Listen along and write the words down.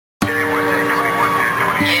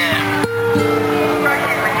Yeah.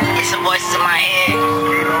 It's the voices in my head.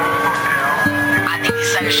 I think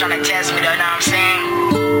these suckers tryna test me though, know what I'm saying?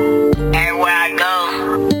 Everywhere I go,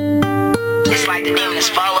 it's like the demons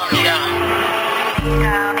follow me though.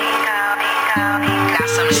 Got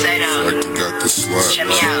something to say though. Check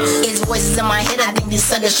me out. It's voices in my head, I think these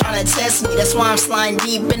suckers tryna test me. That's why I'm sliding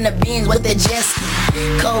deep in the beans with the jet ski.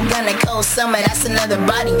 Cold gun and cold summer, that's another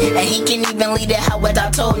body. And he can even lead it out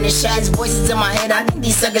without toting his shots. Voices in my head, I think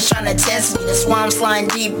these suckers tryna test me. That's why I'm sliding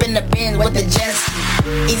deep in the bins with the jet ski.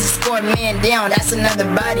 Easy score man down, that's another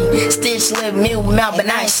body. Stitch lip, mute mouth, but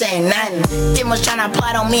I ain't saying nothing. Demons tryna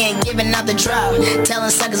plot on me and giving out the drop.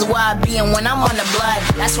 Telling suckers where I be and when I'm on the block.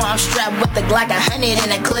 That's why I'm strapped with the Glock 100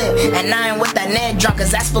 in a clip. And I ain't with that net drunk,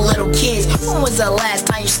 cause that's for little kids. When was the last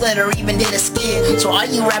time you slid or even did a skid? So all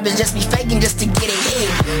you rappers just be faking just to get it hit.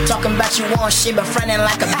 Talking about you on shit but frontin'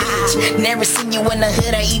 like a bitch. Never seen you in the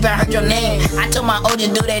hood or even heard your name. I told my older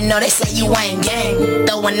dude they know, they say you ain't gang.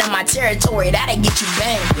 Throwing up my territory, that'll get you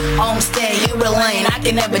bang. Homestead, you the lane, I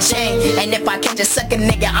can never change. And if I catch a sucker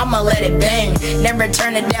nigga, I'ma let it bang. Never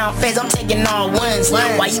turn it down phase, I'm taking all ones.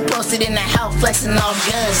 Why you posted in the house flexing off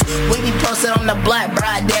guns? We be posted on the block,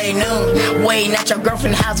 broad day noon. Waiting at your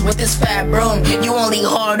girlfriend's house with this fat broom. You only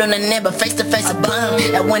hard on the net, but face to face a bum.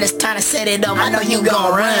 And when it's time to set it up, I know you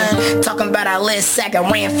gon' run. Talking about our little sack, I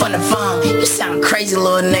ran from the phone. You sound crazy,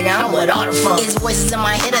 little nigga, I'm with all the fun. It's voices in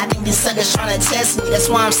my head, I think these suckers tryna test me. That's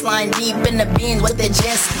why I'm sliding deep in the beans with the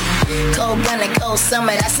jet ski. Cold gun and cold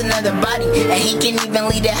summer, that's another body. And he can even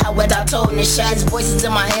lead it out without toting his shots. Voices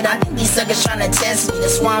in my head, I think these suckers tryna test me.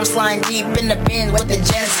 That's why I'm sliding deep in the bins with the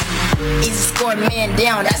jet ski. Easy score man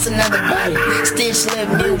down, that's another body. Stitch lip,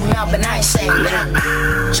 mute mouth, but I ain't saying nothing.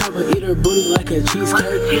 Chopper eat her booty like a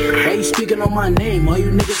cheesecake. Why you speaking on my name? All you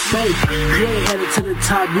niggas fake. You ain't headed to the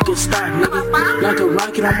top, you can stop, nigga. Like a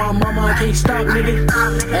rocket on my mama, I can't stop, nigga.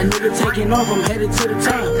 That nigga taking off, I'm headed to the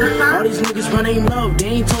top. All these niggas run ain't love, they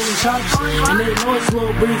ain't toting chops. And they know it's a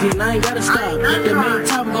little breezy, and I ain't gotta stop. The main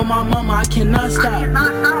topic on my mama, I cannot stop.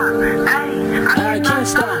 I can't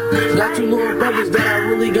stop. Got two little brothers that I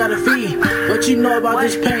really gotta feed. What you know about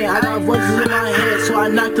this pain? I got voices in my head, so I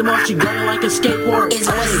knocked them off. She going like a skateboard. It's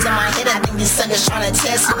voices in my head, I think these suckers tryna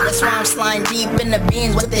test me. That's why I'm sliding deep in the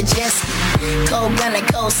beans with the jet ski. Cold gun and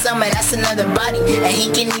cold summer, that's another body. And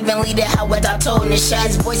he can even lead it out without toting his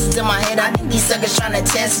shots. Voices in my head, I think these suckers tryna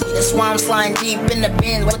test me. That's why I'm sliding deep in the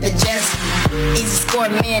bins with the jet ski. Easy score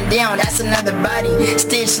man down, that's another body.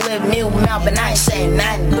 Stitch lip, mute mouth, but I ain't saying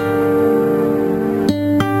nothing.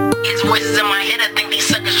 It's voices in my head, I think these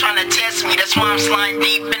suckers tryna test me. That's why I'm sliding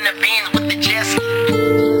deep in the bins with